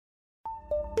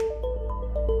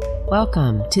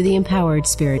Welcome to the Empowered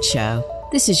Spirit Show.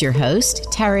 This is your host,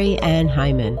 Terry Ann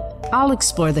Hyman. I'll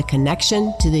explore the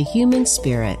connection to the human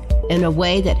spirit in a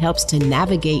way that helps to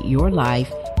navigate your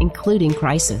life, including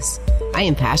crisis. I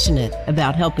am passionate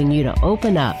about helping you to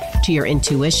open up to your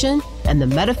intuition and the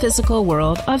metaphysical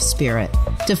world of spirit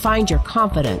to find your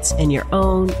confidence in your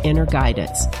own inner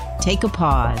guidance. Take a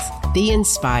pause, be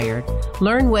inspired,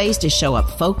 learn ways to show up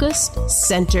focused,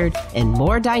 centered, and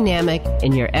more dynamic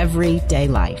in your everyday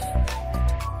life.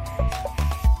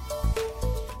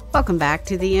 Welcome back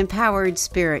to the Empowered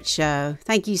Spirit Show.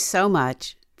 Thank you so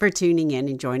much for tuning in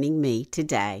and joining me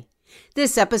today.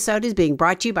 This episode is being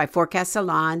brought to you by Forecast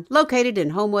Salon, located in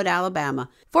Homewood, Alabama.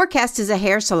 Forecast is a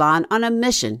hair salon on a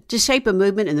mission to shape a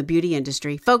movement in the beauty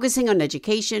industry, focusing on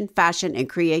education, fashion, and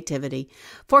creativity.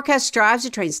 Forecast strives to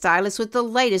train stylists with the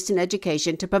latest in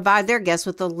education to provide their guests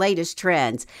with the latest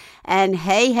trends. And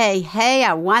hey,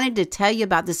 I wanted to tell you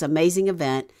about this amazing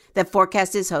event that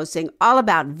Forecast is hosting, all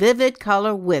about vivid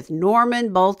color with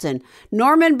Norman Bolton.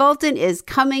 Norman Bolton is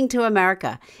coming to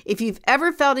America. If you've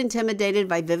ever felt intimidated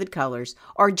by vivid colors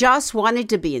or just wanted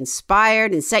to be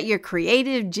inspired and set your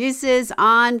creative juices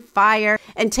on fire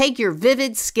and take your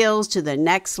vivid skills to the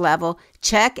next level,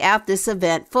 check out this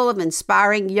event full of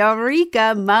inspiring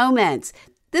eureka moments.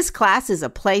 This class is a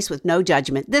place with no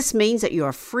judgment. This means that you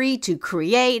are free to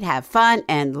create, have fun,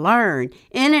 and learn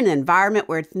in an environment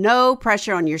where no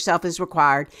pressure on yourself is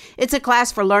required. It's a class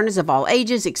for learners of all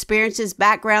ages, experiences,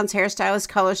 backgrounds, hairstylists,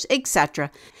 colors, etc.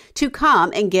 to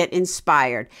come and get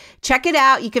inspired. Check it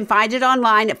out. You can find it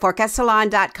online at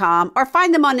forecastsalon.com or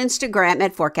find them on Instagram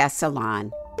at forecastsalon.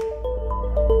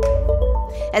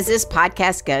 As this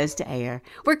podcast goes to air,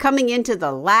 we're coming into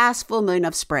the last full moon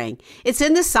of spring. It's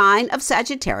in the sign of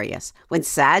Sagittarius. When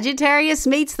Sagittarius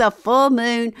meets the full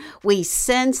moon, we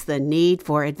sense the need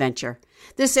for adventure.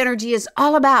 This energy is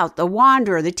all about the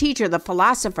wanderer, the teacher, the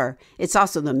philosopher. It's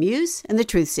also the muse and the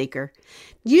truth seeker.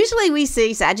 Usually we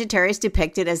see Sagittarius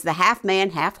depicted as the half man,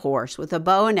 half horse with a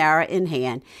bow and arrow in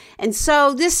hand. And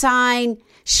so this sign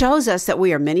shows us that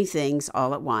we are many things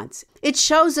all at once. It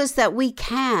shows us that we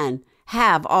can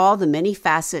have all the many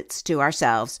facets to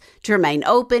ourselves, to remain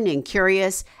open and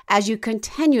curious as you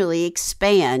continually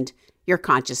expand your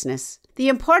consciousness. The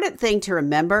important thing to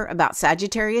remember about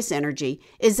Sagittarius energy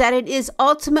is that it is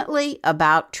ultimately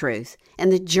about truth,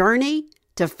 and the journey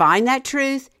to find that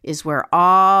truth is where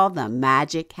all the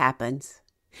magic happens.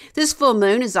 This full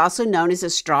moon is also known as a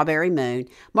strawberry moon,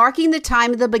 marking the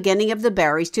time of the beginning of the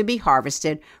berries to be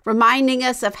harvested, reminding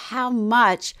us of how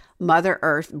much Mother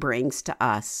Earth brings to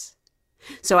us.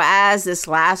 So as this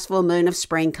last full moon of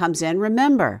spring comes in,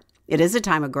 remember, it is a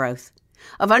time of growth,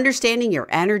 of understanding your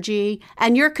energy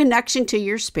and your connection to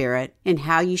your spirit and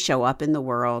how you show up in the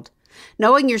world.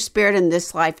 Knowing your spirit in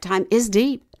this lifetime is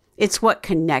deep. It's what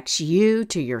connects you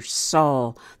to your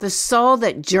soul, the soul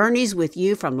that journeys with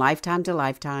you from lifetime to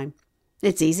lifetime.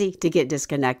 It's easy to get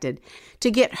disconnected, to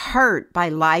get hurt by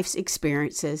life's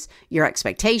experiences, your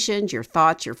expectations, your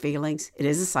thoughts, your feelings. It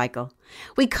is a cycle.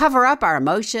 We cover up our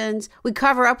emotions. We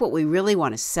cover up what we really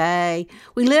want to say.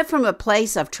 We live from a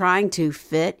place of trying to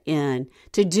fit in,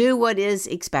 to do what is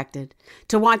expected,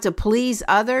 to want to please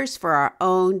others for our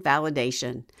own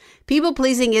validation. People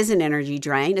pleasing is an energy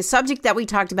drain, a subject that we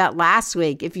talked about last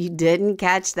week. If you didn't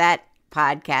catch that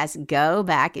podcast, go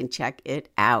back and check it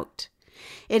out.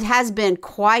 It has been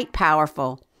quite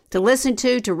powerful to listen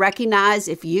to recognize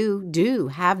if you do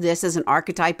have this as an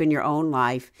archetype in your own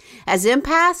life. As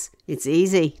empaths, it's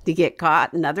easy to get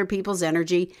caught in other people's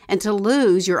energy and to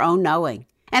lose your own knowing.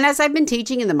 And as I've been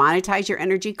teaching in the Monetize Your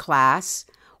Energy class,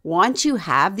 once you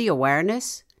have the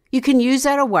awareness, you can use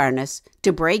that awareness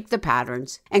to break the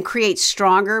patterns and create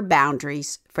stronger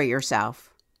boundaries for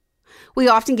yourself. We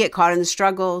often get caught in the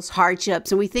struggles,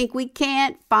 hardships, and we think we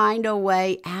can't find a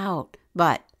way out.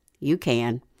 But you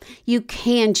can. You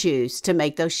can choose to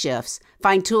make those shifts,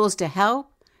 find tools to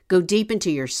help, go deep into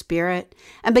your spirit,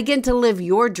 and begin to live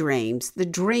your dreams, the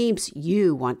dreams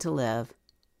you want to live.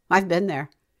 I've been there,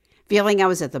 feeling I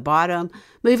was at the bottom,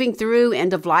 moving through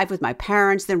end of life with my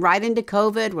parents, then right into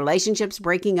COVID, relationships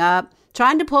breaking up,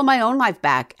 trying to pull my own life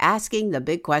back, asking the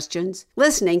big questions,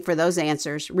 listening for those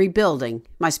answers, rebuilding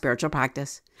my spiritual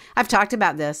practice. I've talked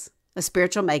about this, a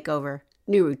spiritual makeover.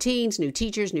 New routines, new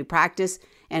teachers, new practice,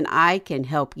 and I can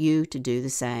help you to do the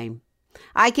same.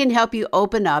 I can help you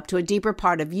open up to a deeper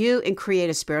part of you and create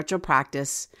a spiritual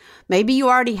practice. Maybe you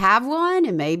already have one,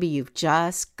 and maybe you've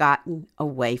just gotten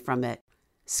away from it.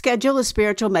 Schedule a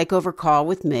spiritual makeover call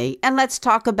with me, and let's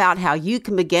talk about how you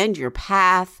can begin your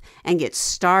path and get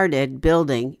started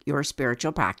building your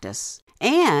spiritual practice.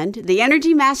 And the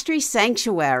Energy Mastery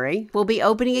Sanctuary will be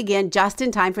opening again just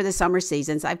in time for the summer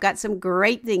seasons. I've got some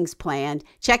great things planned.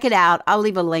 Check it out. I'll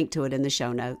leave a link to it in the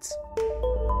show notes.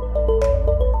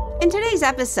 In today's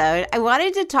episode, I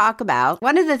wanted to talk about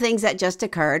one of the things that just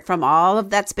occurred from all of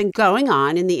that's been going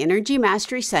on in the Energy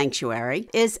Mastery Sanctuary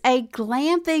is a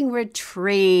glamping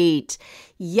retreat.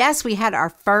 Yes, we had our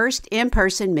first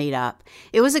in-person meetup.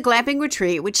 It was a glamping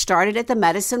retreat which started at the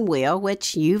Medicine Wheel,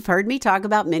 which you've heard me talk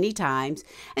about many times.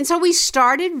 And so we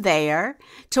started there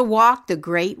to walk the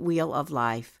great wheel of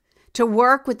life, to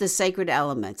work with the sacred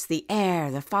elements, the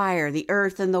air, the fire, the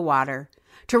earth, and the water,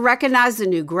 to recognize the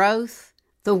new growth,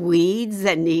 the weeds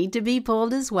that need to be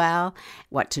pulled as well,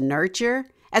 what to nurture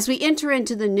as we enter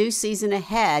into the new season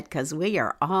ahead, because we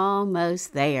are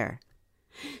almost there.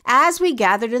 As we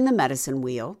gathered in the Medicine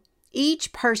Wheel,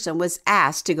 each person was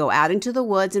asked to go out into the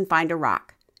woods and find a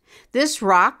rock. This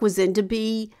rock was then to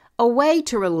be a way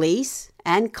to release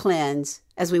and cleanse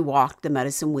as we walked the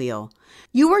Medicine Wheel.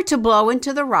 You were to blow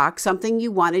into the rock something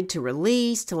you wanted to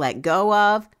release, to let go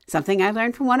of, something I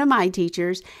learned from one of my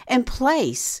teachers, and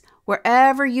place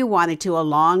wherever you wanted to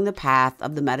along the path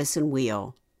of the Medicine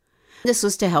Wheel. This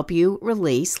was to help you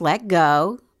release, let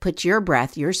go, put your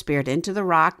breath, your spirit into the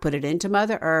rock, put it into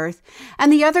Mother Earth.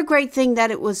 And the other great thing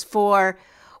that it was for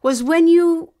was when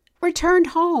you returned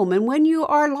home and when you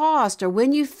are lost or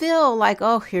when you feel like,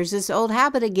 oh, here's this old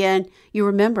habit again, you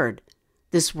remembered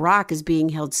this rock is being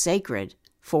held sacred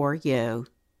for you.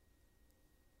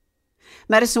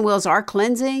 Medicine wheels are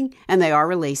cleansing and they are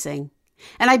releasing.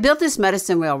 And I built this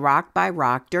medicine wheel rock by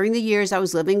rock during the years I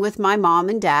was living with my mom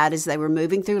and dad as they were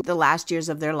moving through the last years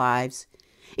of their lives.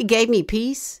 It gave me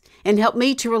peace and helped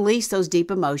me to release those deep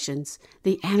emotions.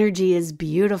 The energy is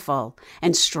beautiful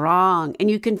and strong, and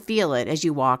you can feel it as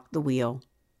you walk the wheel.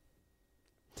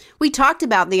 We talked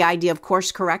about the idea of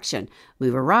course correction.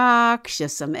 Move a rock,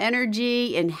 shift some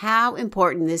energy, and how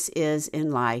important this is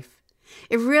in life.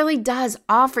 It really does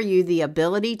offer you the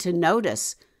ability to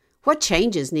notice what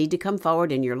changes need to come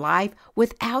forward in your life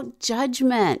without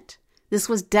judgment. This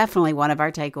was definitely one of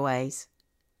our takeaways.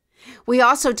 We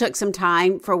also took some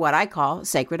time for what I call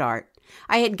sacred art.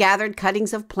 I had gathered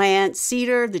cuttings of plants,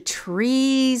 cedar, the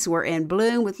trees were in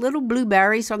bloom with little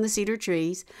blueberries from the cedar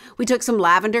trees. We took some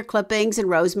lavender clippings and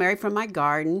rosemary from my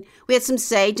garden. We had some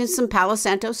sage and some Palo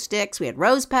Santo sticks. We had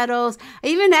rose petals. I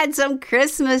even had some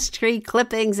Christmas tree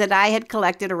clippings that I had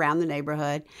collected around the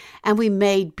neighborhood. And we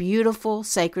made beautiful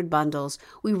sacred bundles.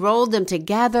 We rolled them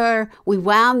together. We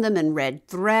wound them in red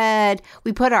thread.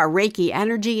 We put our Reiki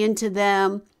energy into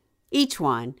them. Each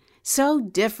one so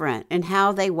different in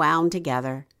how they wound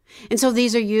together. And so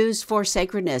these are used for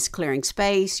sacredness, clearing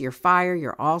space, your fire,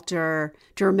 your altar,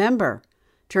 to remember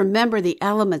the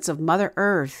elements of Mother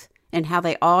Earth and how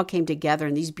they all came together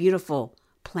in these beautiful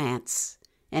plants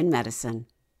and medicine.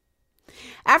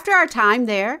 After our time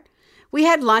there, we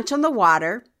had lunch on the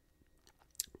water.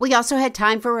 We also had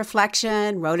time for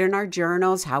reflection, wrote in our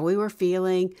journals how we were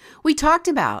feeling. We talked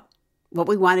about what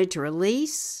we wanted to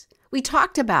release. We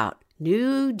talked about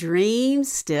new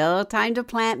dreams, still time to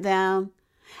plant them,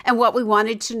 and what we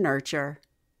wanted to nurture.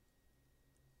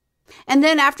 And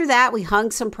then after that, we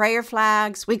hung some prayer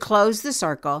flags, we closed the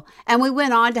circle, and we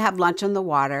went on to have lunch on the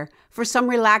water for some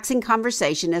relaxing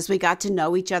conversation as we got to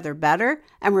know each other better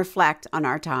and reflect on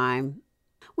our time.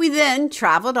 We then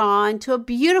traveled on to a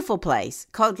beautiful place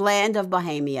called Land of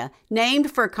Bohemia,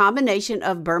 named for a combination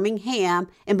of Birmingham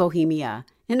and Bohemia.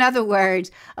 In other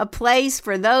words, a place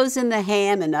for those in the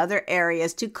ham and other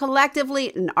areas to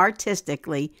collectively and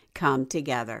artistically come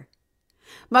together.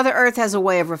 Mother Earth has a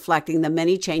way of reflecting the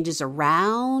many changes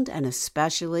around and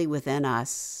especially within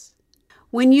us.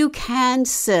 When you can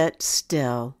sit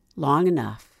still long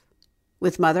enough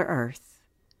with Mother Earth,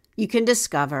 you can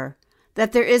discover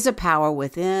that there is a power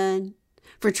within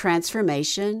for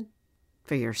transformation,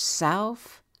 for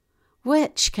yourself,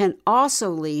 which can also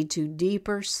lead to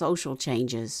deeper social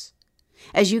changes.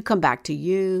 As you come back to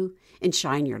you and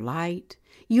shine your light,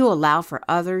 you allow for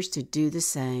others to do the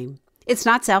same. It's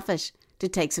not selfish to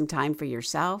take some time for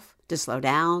yourself, to slow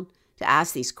down, to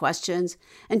ask these questions,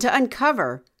 and to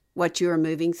uncover what you are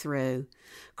moving through.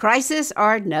 Crisis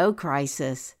or no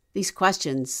crisis, these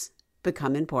questions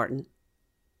become important.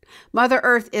 Mother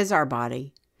Earth is our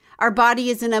body. Our body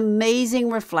is an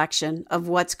amazing reflection of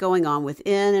what's going on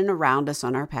within and around us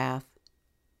on our path.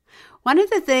 One of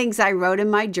the things I wrote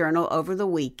in my journal over the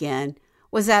weekend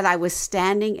was that I was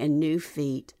standing in new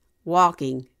feet,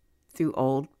 walking through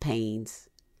old pains.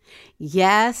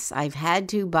 Yes, I've had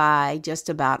to buy just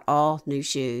about all new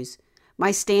shoes.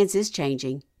 My stance is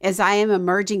changing, As I am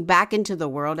emerging back into the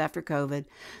world after COVID,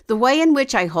 the way in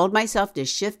which I hold myself is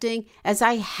shifting as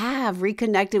I have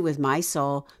reconnected with my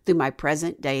soul through my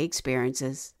present day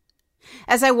experiences.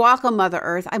 As I walk on Mother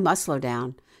Earth, I must slow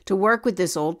down to work with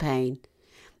this old pain.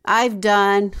 I've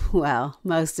done, well,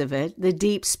 most of it, the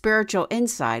deep spiritual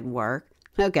inside work.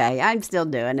 Okay, I'm still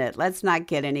doing it. Let's not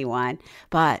kid anyone.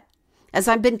 But as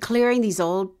I've been clearing these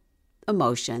old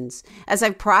emotions, as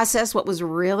I've processed what was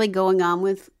really going on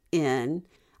within,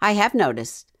 I have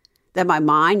noticed that my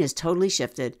mind has totally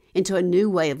shifted into a new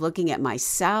way of looking at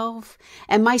myself,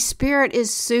 and my spirit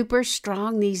is super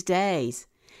strong these days.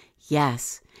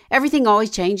 Yes, everything always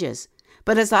changes.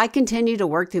 But as I continue to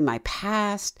work through my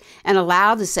past and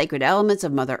allow the sacred elements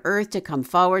of Mother Earth to come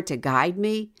forward to guide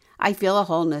me, I feel a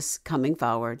wholeness coming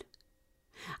forward.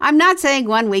 I'm not saying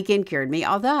one weekend cured me,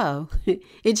 although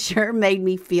it sure made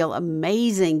me feel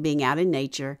amazing being out in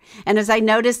nature. And as I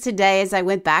noticed today, as I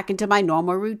went back into my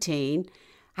normal routine,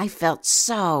 I felt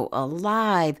so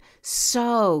alive,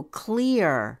 so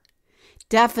clear.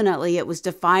 Definitely, it was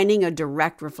defining a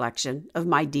direct reflection of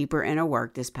my deeper inner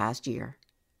work this past year.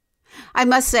 I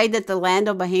must say that the land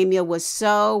of Bohemia was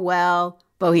so,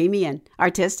 bohemian,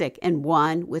 artistic, and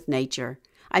one with nature.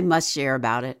 I must share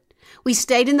about it. We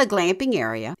stayed in the glamping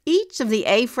area. Each of the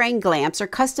A-frame glamps are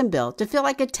custom built to feel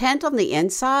like a tent on the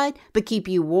inside, but keep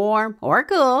you warm or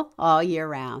cool all year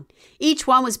round. Each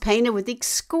one was painted with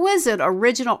exquisite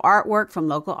original artwork from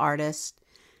local artists.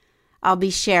 I'll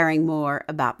be sharing more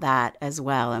about that as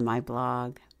well in my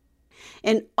blog.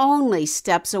 And only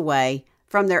steps away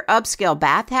from their upscale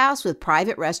bathhouse with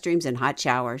private restrooms and hot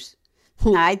showers.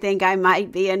 I think I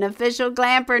might be an official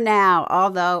glamper now,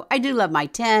 although I do love my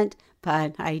tent,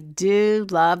 but I do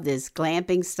love this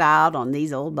glamping style on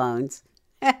these old bones.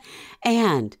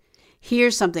 And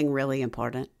here's something really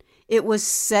important. It was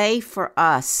safe for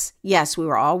us. Yes, we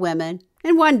were all women,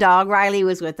 and one dog, Riley,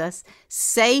 was with us.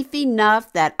 Safe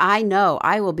enough that I know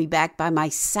I will be back by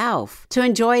myself to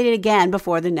enjoy it again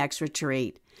before the next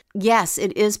retreat. Yes,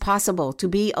 it is possible to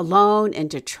be alone and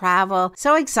to travel.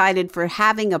 So excited for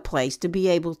having a place to be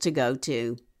able to go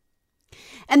to.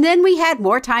 And then we had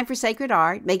more time for sacred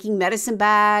art, making medicine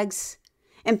bags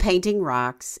and painting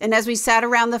rocks. And as we sat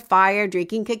around the fire,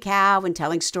 drinking cacao and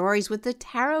telling stories with the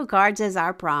tarot cards as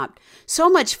our prompt, so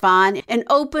much fun, and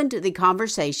opened the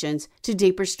conversations to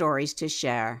deeper stories to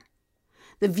share.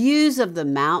 The views of the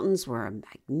mountains were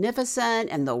magnificent,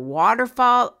 and the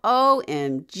waterfall,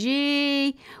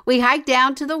 OMG. We hiked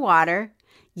down to the water.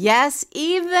 Yes,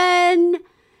 and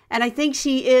I think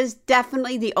she is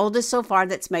definitely the oldest so far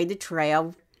that's made the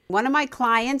trail. One of my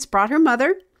clients brought her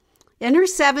mother in her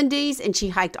 70s, and she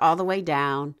hiked all the way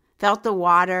down, felt the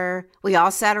water. We all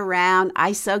sat around.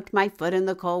 I soaked my foot in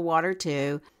the cold water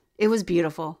too. It was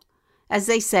beautiful. As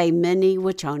they say, Mini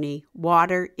Wachoni,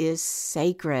 water is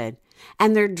sacred.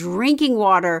 And they're drinking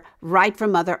water right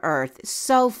from Mother Earth.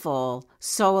 So full,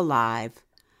 so alive.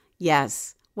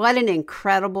 Yes, what an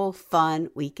incredible, fun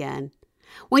weekend.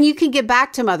 When you can get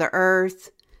back to Mother Earth,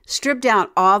 strip down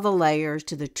all the layers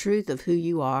to the truth of who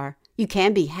you are. You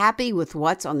can be happy with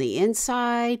what's on the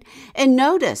inside. And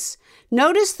notice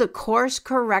the course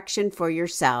correction for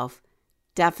yourself.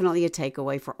 Definitely a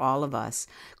takeaway for all of us.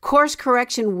 Course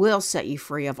correction will set you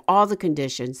free of all the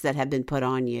conditions that have been put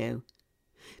on you.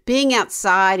 Being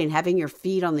outside and having your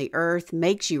feet on the earth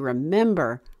makes you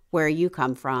remember where you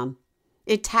come from.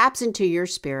 It taps into your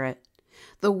spirit.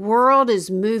 The world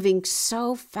is moving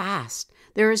so fast.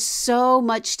 There is so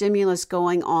much stimulus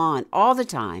going on all the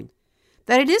time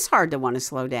that it is hard to want to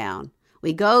slow down.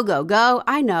 We go, go, go.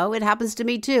 I know, it happens to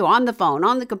me too. On the phone,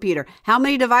 on the computer. How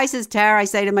many devices, Tara? I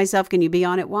say to myself, can you be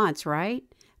on at once, right?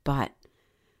 But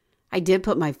I did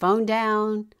put my phone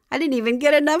down. I didn't even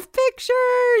get enough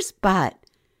pictures. But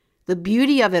the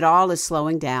beauty of it all is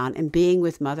slowing down and being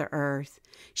with Mother Earth.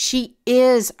 She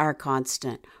is our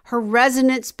constant. Her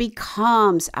resonance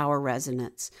becomes our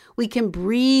resonance. We can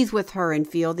breathe with her and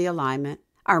feel the alignment.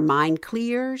 Our mind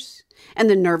clears and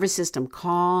the nervous system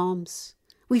calms.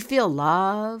 We feel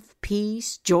love,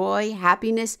 peace, joy,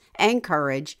 happiness, and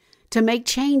courage to make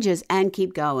changes and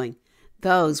keep going.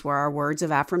 Those were our words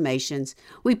of affirmations.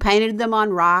 We painted them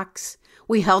on rocks.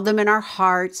 We held them in our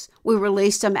hearts. We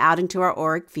released them out into our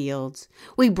auric fields.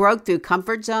 We broke through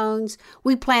comfort zones.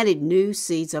 We planted new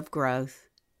seeds of growth.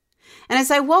 And as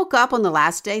I woke up on the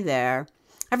last day there,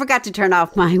 I forgot to turn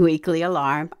off my weekly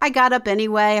alarm. I got up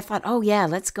anyway. I thought, oh yeah,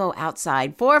 let's go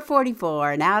outside.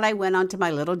 4:44, and out I went onto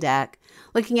my little deck,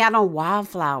 looking out on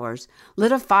wildflowers,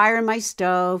 lit a fire in my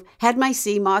stove, had my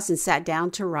sea moss, and sat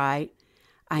down to write.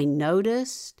 I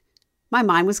noticed my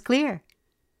mind was clear.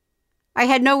 I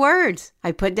had no words.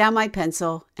 I put down my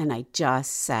pencil and I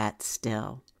just sat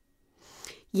still.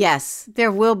 Yes,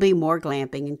 there will be more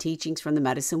glamping and teachings from the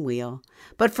medicine wheel.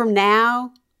 But from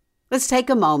now, let's take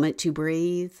a moment to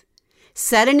breathe,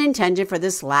 set an intention for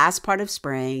this last part of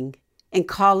spring, and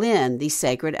call in these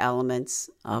sacred elements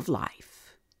of life.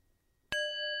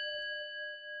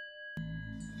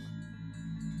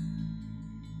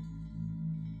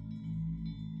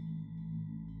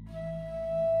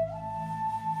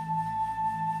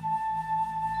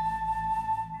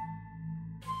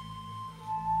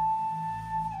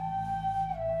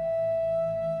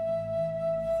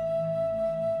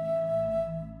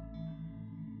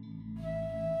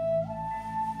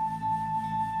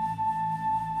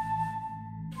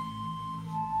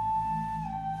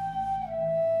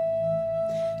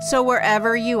 So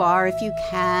wherever you are, if you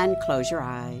can, close your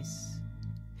eyes.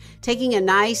 Taking a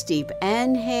nice deep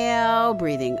inhale,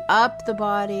 breathing up the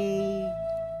body.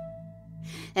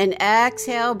 And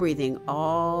exhale, breathing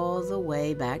all the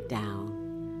way back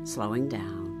down, slowing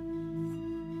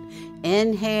down.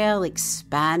 Inhale,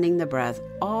 expanding the breath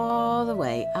all the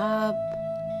way up.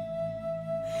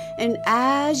 And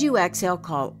as you exhale,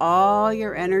 call all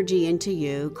your energy into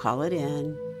you, call it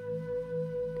in.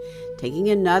 Taking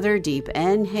another deep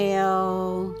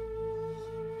inhale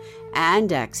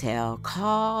and exhale,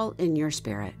 call in your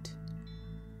spirit.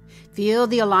 Feel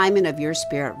the alignment of your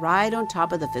spirit right on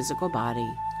top of the physical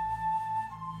body.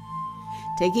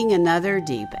 Taking another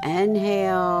deep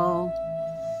inhale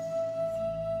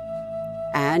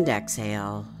and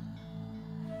exhale,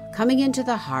 coming into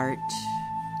the heart,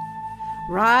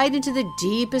 right into the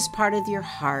deepest part of your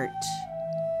heart.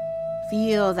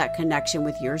 Feel that connection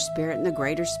with your spirit and the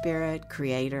greater spirit,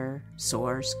 creator,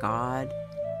 source, God.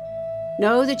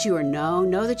 Know that you are known.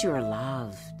 Know that you are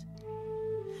loved.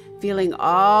 Feeling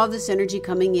all this energy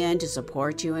coming in to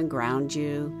support you and ground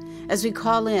you as we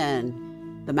call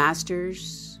in the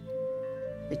masters,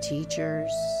 the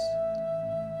teachers,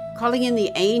 calling in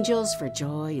the angels for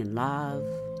joy and love,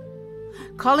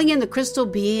 calling in the crystal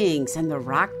beings and the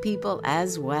rock people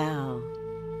as well.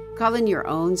 Call in your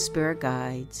own spirit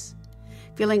guides.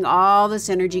 Feeling all this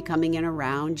energy coming in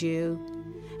around you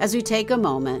as we take a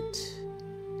moment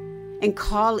and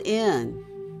call in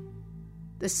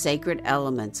the sacred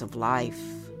elements of life.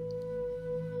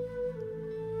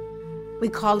 We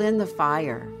call in the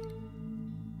fire,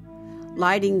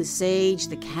 lighting the sage,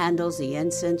 the candles, the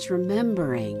incense,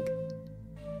 remembering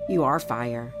you are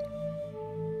fire.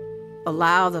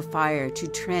 Allow the fire to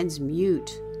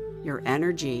transmute your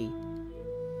energy,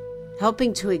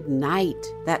 helping to ignite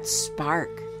that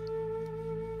spark,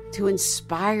 to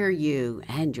inspire you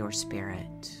and your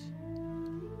spirit.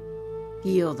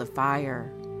 Feel the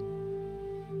fire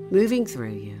moving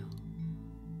through you.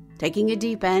 Taking a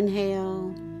deep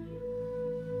inhale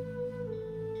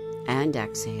and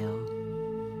exhale.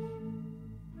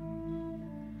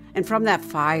 And from that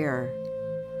fire,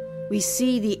 we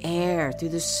see the air through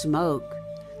the smoke,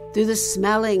 through the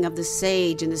smelling of the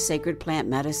sage and the sacred plant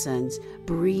medicines.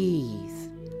 Breathe,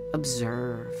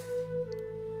 observe,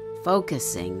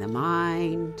 focusing the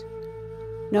mind,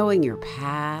 knowing your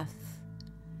path,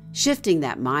 shifting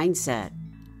that mindset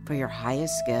for your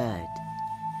highest good.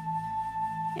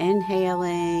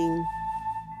 Inhaling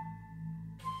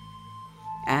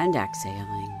and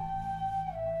exhaling.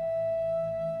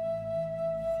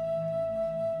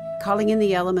 Calling in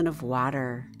the element of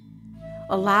water,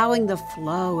 allowing the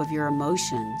flow of your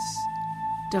emotions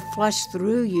to flush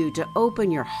through you, to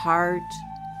open your heart,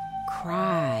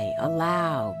 cry,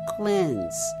 allow,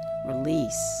 cleanse,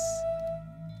 release,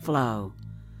 flow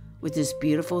with this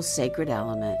beautiful sacred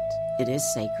element. It is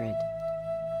sacred.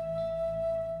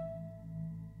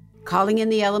 Calling in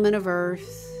the element of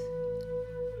earth,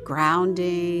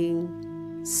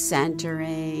 grounding,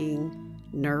 centering,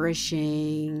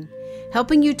 nourishing,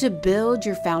 helping you to build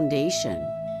your foundation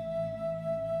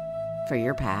for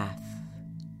your path.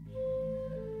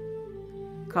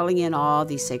 Calling in all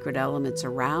these sacred elements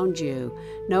around you,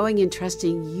 knowing and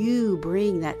trusting you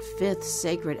bring that fifth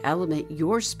sacred element,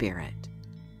 your spirit.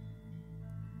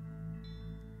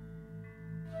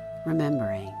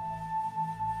 Remembering,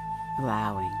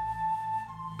 allowing,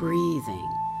 breathing,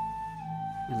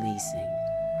 releasing.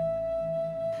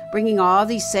 Bringing all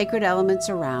these sacred elements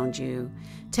around you,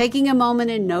 taking a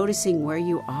moment and noticing where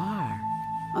you are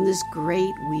on this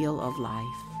great wheel of life.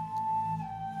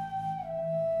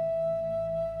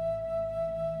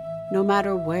 No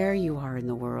matter where you are in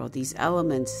the world, these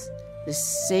elements, this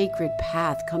sacred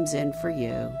path comes in for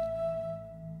you.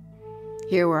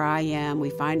 Here where I am, we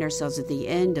find ourselves at the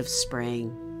end of spring.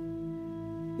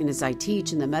 And as I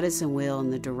teach in the medicine wheel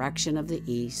in the direction of the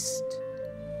east,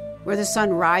 where the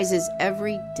sun rises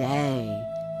every day,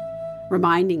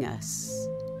 reminding us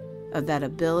of that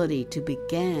ability to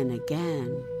begin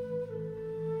again,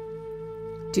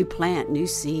 to plant new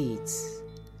seeds,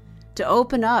 to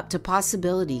open up to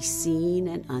possibilities seen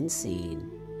and unseen.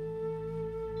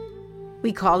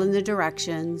 We call in the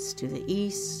directions to the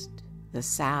east, the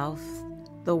south,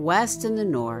 the west, and the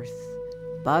north,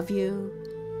 above you,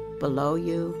 below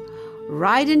you,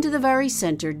 right into the very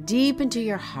center, deep into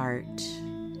your heart.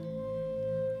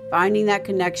 Finding that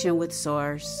connection with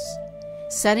Source,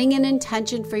 setting an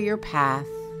intention for your path,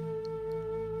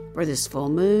 for this full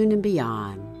moon and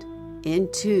beyond,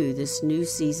 into this new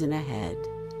season ahead.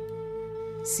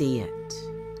 See it.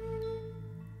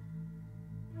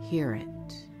 Hear it.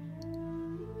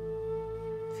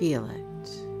 Feel it.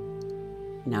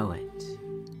 Know it.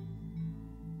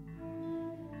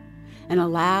 And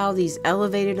allow these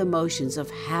elevated emotions of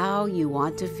how you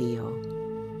want to feel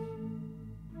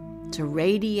to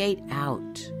radiate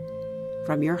out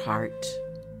from your heart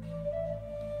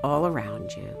all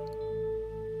around you,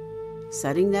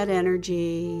 setting that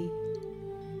energy,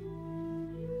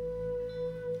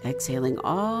 exhaling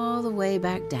all the way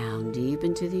back down deep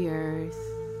into the earth,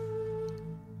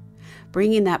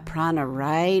 bringing that prana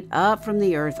right up from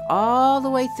the earth all the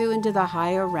way through into the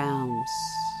higher realms,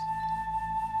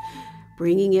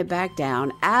 bringing it back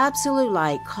down. Absolute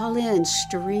light. Call in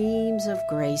streams of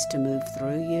grace to move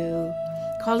through you.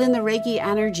 Call in the Reiki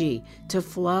energy to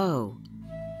flow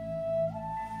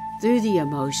through the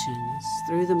emotions,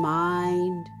 through the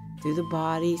mind, through the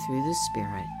body, through the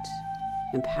spirit,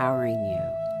 empowering you.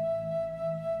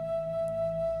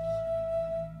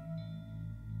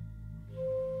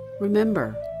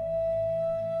 Remember,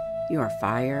 you are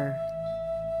fire.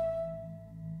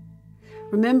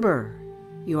 Remember,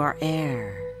 you are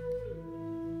air.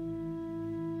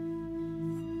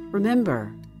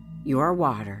 Remember, you are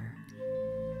water.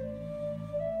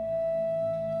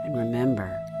 And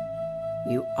remember,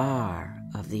 you are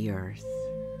of the earth.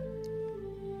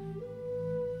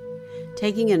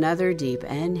 Taking another deep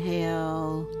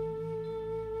inhale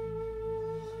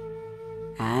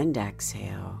and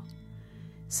exhale,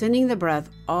 sending the breath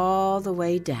all the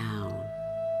way down,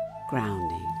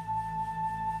 grounding.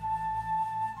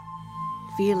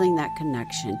 Feeling that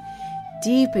connection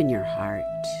deep in your heart.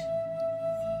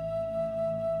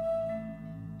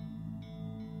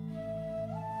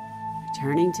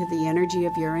 Returning to the energy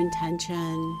of your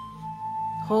intention,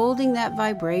 holding that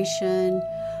vibration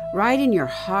right in your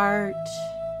heart,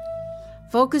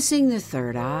 focusing the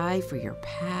third eye for your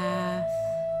path.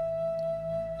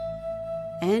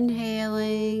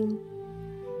 Inhaling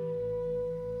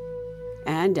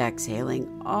and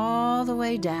exhaling all the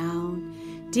way down,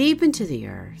 deep into the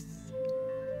earth.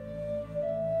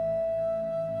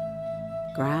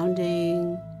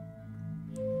 Grounding,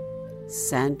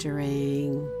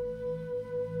 centering,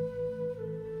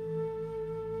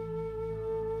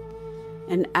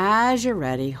 and as you're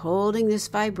ready, holding this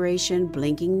vibration,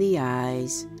 blinking the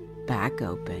eyes, back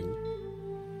open,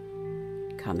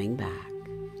 coming back.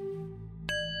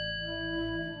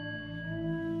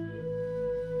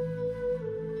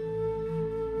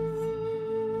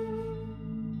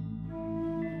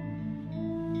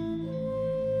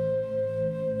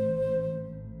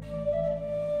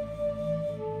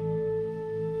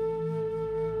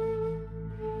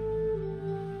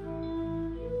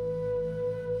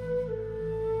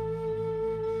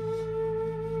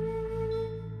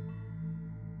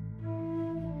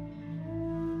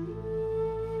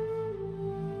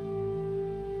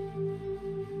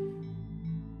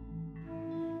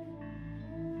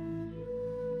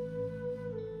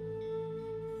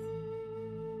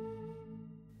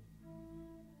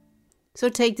 So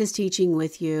take this teaching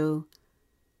with you.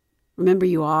 Remember,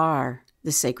 you are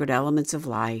the sacred elements of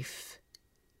life.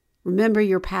 Remember,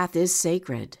 your path is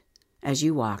sacred as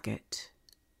you walk it.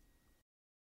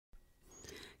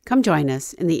 Come join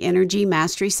us in the Energy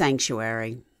Mastery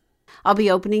Sanctuary. I'll be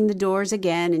opening the doors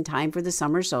again in time for the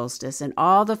summer solstice and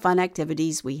all the fun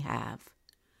activities we have.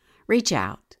 Reach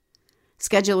out,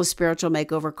 schedule a spiritual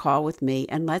makeover call with me,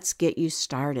 and let's get you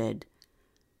started.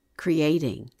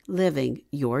 Creating, living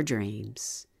your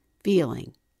dreams,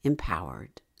 feeling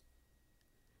empowered.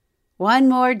 One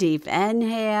more deep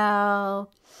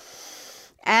inhale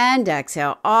and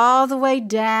exhale all the way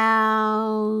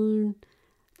down.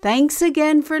 Thanks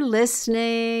again for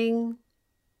listening.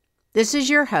 This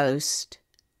is your host,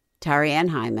 Terry Ann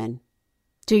Hyman.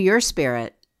 To your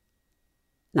spirit,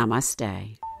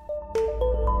 namaste.